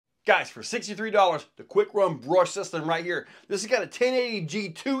Guys, for $63, the quick run brush system right here. This has got a 1080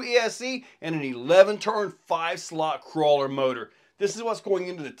 G2 ESC and an 11-turn 5-slot crawler motor. This is what's going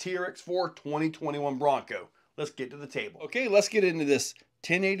into the TRX4 2021 Bronco. Let's get to the table. Okay, let's get into this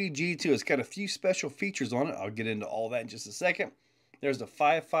 1080 G2. It's got a few special features on it. I'll get into all that in just a second. There's the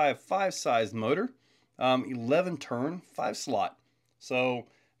 555 size motor, 11-turn 5-slot. So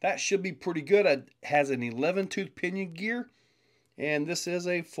that should be pretty good. It has an 11-tooth pinion gear. And this is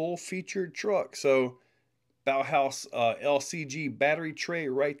a full-featured truck. So Bauhaus LCG battery tray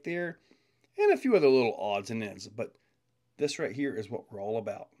right there. And a few other little odds and ends. But this right here is what we're all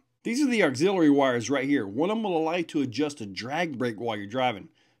about. These are the auxiliary wires right here. One of them will allow you to adjust a drag brake while you're driving.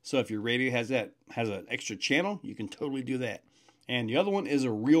 So if your radio has an extra channel, you can totally do that. And the other one is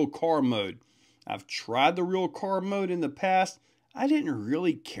a real car mode. I've tried the real car mode in the past. I didn't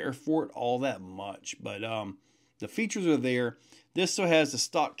really care for it all that much. But the features are there. This still has the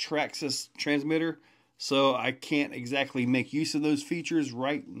stock Traxxas transmitter, so I can't exactly make use of those features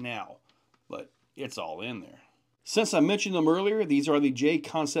right now, but it's all in there. Since I mentioned them earlier, these are the J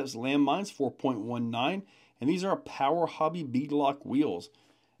Concepts Landmines 4.19, and these are Power Hobby beadlock wheels.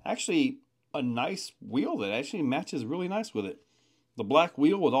 Actually, a nice wheel that actually matches really nice with it. The black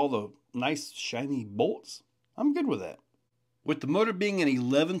wheel with all the nice shiny bolts, I'm good with that. With the motor being an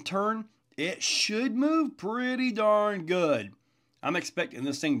 11-turn, it should move pretty darn good. I'm expecting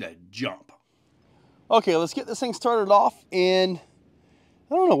this thing to jump. Okay, let's get this thing started off, and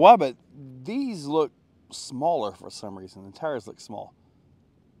I don't know why, but these look smaller for some reason. The tires look small,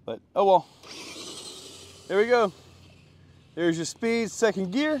 but oh well. There we go. There's your speed,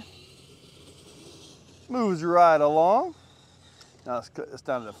 second gear. Moves right along. Now let's cut this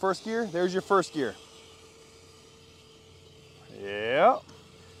down to the first gear. There's your first gear. Yeah.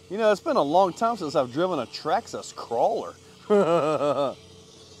 You know, it's been a long time since I've driven a Traxxas crawler.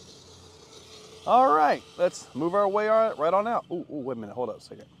 All right, let's move our way right on out. Ooh, wait a minute, hold up a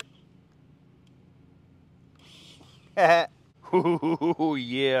second. Ooh,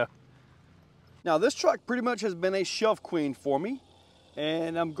 yeah. Now this truck pretty much has been a shelf queen for me,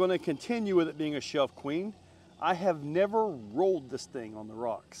 and I'm gonna continue with it being a shelf queen. I have never rolled this thing on the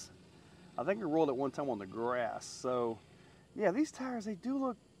rocks. I think I rolled it one time on the grass. So yeah, these tires, they do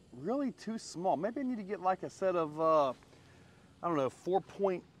look really too small. Maybe I need to get like a set of I don't know,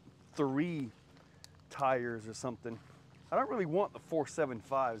 4.3 tires or something. I don't really want the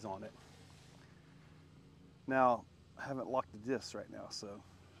 4.75s on it. Now, I haven't locked the discs right now, so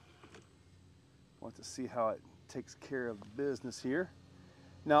I want to see how it takes care of the business here.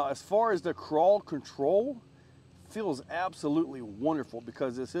 Now, as far as the crawl control, feels absolutely wonderful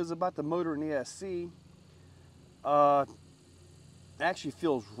because this is about the motor and ESC. Actually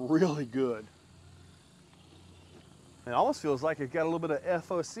feels really good. It almost feels like it's got a little bit of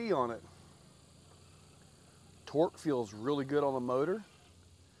FOC on it. Torque feels really good on the motor.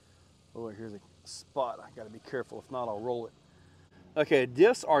 Oh, here's a spot. I gotta be careful, if not I'll roll it. Okay,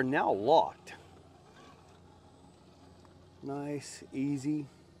 diffs are now locked. Nice, easy.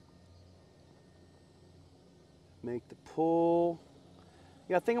 Make the pull.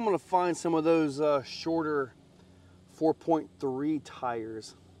 Yeah, I think I'm gonna find some of those shorter 4.3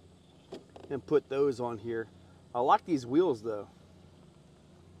 tires and put those on here. I like these wheels though.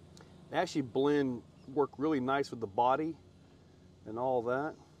 They actually work really nice with the body and all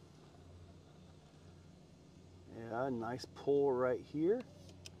that. Yeah, nice pull right here.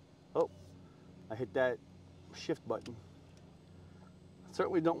 Oh, I hit that shift button. I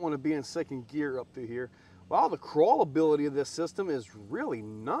certainly don't want to be in second gear up through here. Wow, the crawlability of this system is really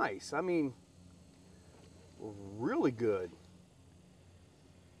nice. I mean, really good.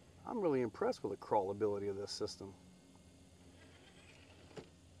 I'm really impressed with the crawlability of this system.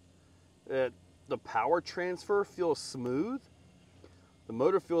 The power transfer feels smooth. The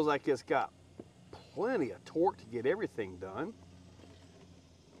motor feels like it's got plenty of torque to get everything done.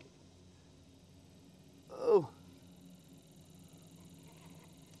 Oh.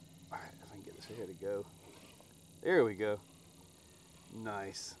 All right, if I can get this here to go. There we go.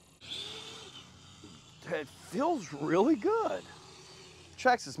 Nice. It feels really good.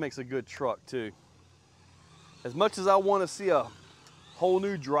 Traxxas makes a good truck too. As much as I want to see a whole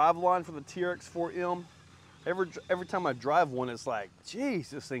new drive line for the TRX4M, every time I drive one, it's like, geez,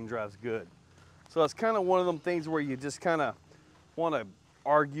 this thing drives good. So it's kind of one of them things where you just kind of want to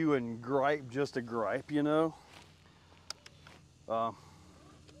argue and gripe just to gripe, you know?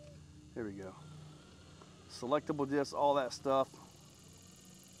 Here we go. Selectable discs, all that stuff.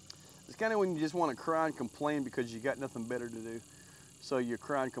 It's kind of when you just want to cry and complain because you got nothing better to do. So you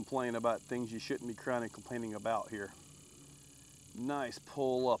cry and complain about things you shouldn't be crying and complaining about here. Nice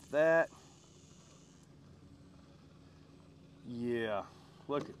pull up that. Yeah,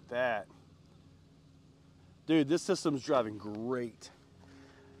 look at that. Dude, this system's driving great.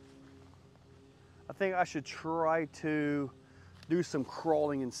 I think I should try to do some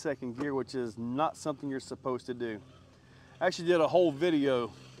crawling in second gear, which is not something you're supposed to do. I actually did a whole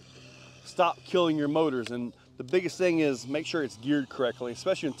video, stop killing your motors, and the biggest thing is make sure it's geared correctly,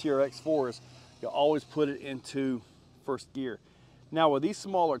 especially in TRX4s. You always put it into first gear. Now with these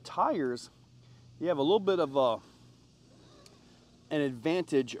smaller tires, you have a little bit of an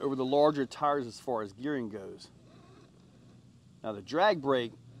advantage over the larger tires as far as gearing goes. Now the drag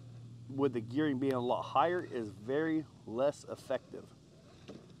brake, with the gearing being a lot higher, is very less effective.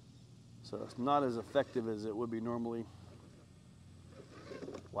 So it's not as effective as it would be normally.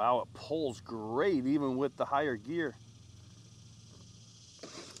 Wow, it pulls great even with the higher gear.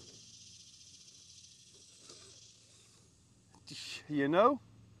 You know?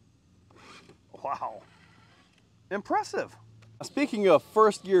 Wow. Impressive. Now, speaking of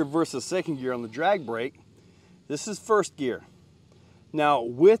first gear versus second gear on the drag brake, this is first gear. Now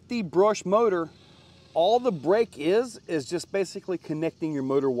with the brush motor, all the brake is just basically connecting your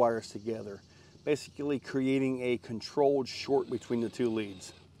motor wires together, basically creating a controlled short between the two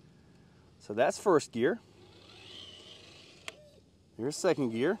leads. So that's first gear. Here's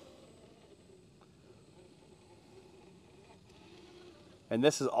second gear. And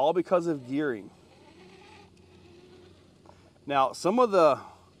this is all because of gearing. Now, some of the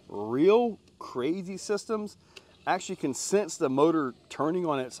real crazy systems actually can sense the motor turning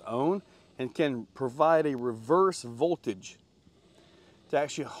on its own and can provide a reverse voltage to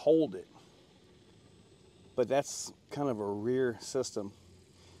actually hold it. But that's kind of a rare system.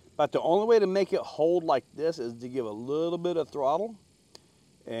 But the only way to make it hold like this is to give a little bit of throttle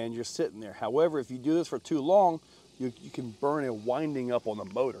and you're sitting there. However, if you do this for too long, you can burn a winding up on the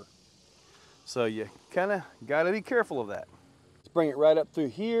motor. So you kind of got to be careful of that. Let's bring it right up through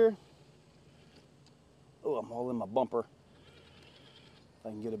here. Oh, I'm holding my bumper. If I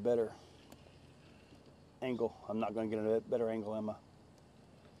can get a better angle. I'm not going to get a better angle, am I?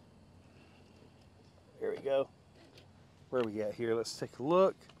 There we go. Where are we at here? Let's take a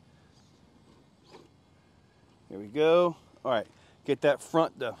look. There we go. All right, get that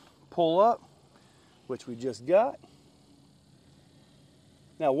front to pull up, which we just got.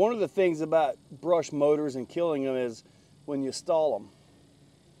 Now, one of the things about brush motors and killing them is when you stall them.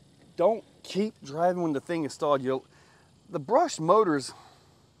 Don't keep driving when the thing is stalled. The brush motors,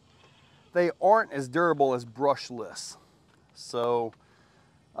 they aren't as durable as brushless. So,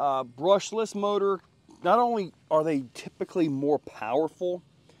 brushless motor, not only are they typically more powerful,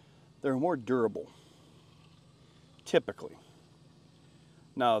 they're more durable, typically.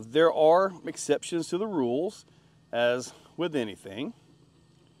 Now, there are exceptions to the rules, as with anything,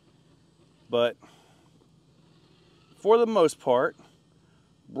 but for the most part,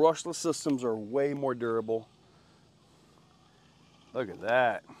 brushless systems are way more durable. Look at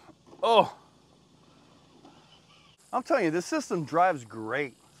that. Oh, I'm telling you, this system drives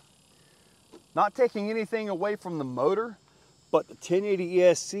great. Not taking anything away from the motor, but the 1080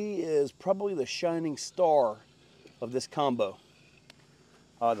 ESC is probably the shining star of this combo.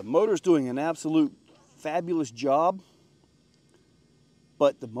 The motor's doing an absolute fabulous job,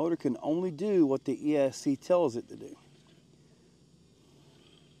 but the motor can only do what the ESC tells it to do.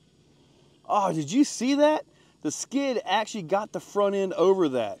 Oh, did you see that? The skid actually got the front end over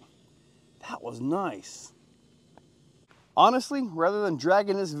that. That was nice. Honestly, rather than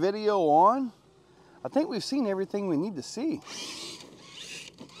dragging this video on, I think we've seen everything we need to see.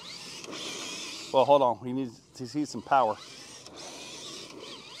 Well, hold on, we need to see some power.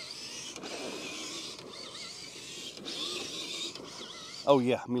 Oh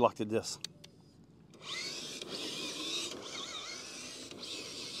yeah, let me lock the disc.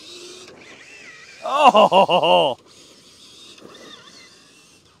 Oh!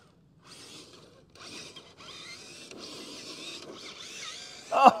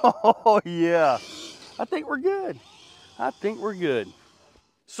 Oh yeah, I think we're good. I think we're good.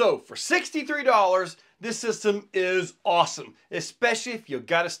 So for $63, this system is awesome, especially if you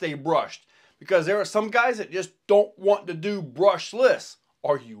gotta stay brushed. Because there are some guys that just don't want to do brushless.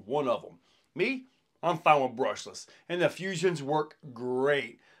 Are you one of them? Me? I'm fine with brushless. And the Fusions work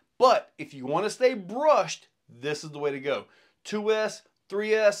great. But if you want to stay brushed, this is the way to go. 2S,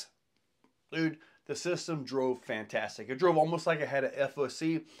 3S, dude, the system drove fantastic. It drove almost like it had an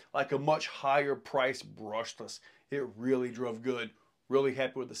FOC, like a much higher price brushless. It really drove good. Really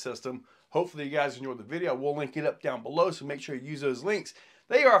happy with the system. Hopefully you guys enjoyed the video. We'll link it up down below, so make sure you use those links.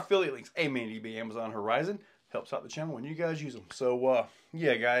 They are affiliate links. Amen, eBay, Amazon, Horizon. helps out the channel when you guys use them. So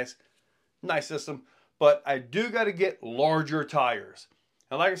yeah, guys, nice system. But I do got to get larger tires.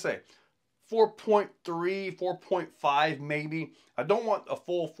 And like I say, 4.3, 4.5 maybe. I don't want a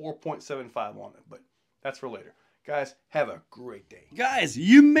full 4.75 on it, but that's for later. Guys, have a great day. Guys,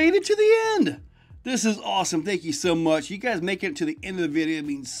 you made it to the end. This is awesome. Thank you so much. You guys making it to the end of the video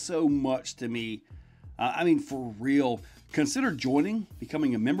means so much to me. I mean, for real. Consider joining,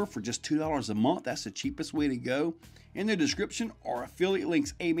 becoming a member for just $2 a month. That's the cheapest way to go. In the description are affiliate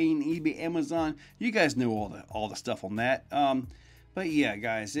links, eBay, Amazon. You guys know all the stuff on that. But yeah,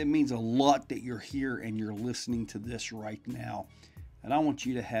 guys, it means a lot that you're here and you're listening to this right now. And I want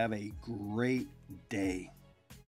you to have a great day.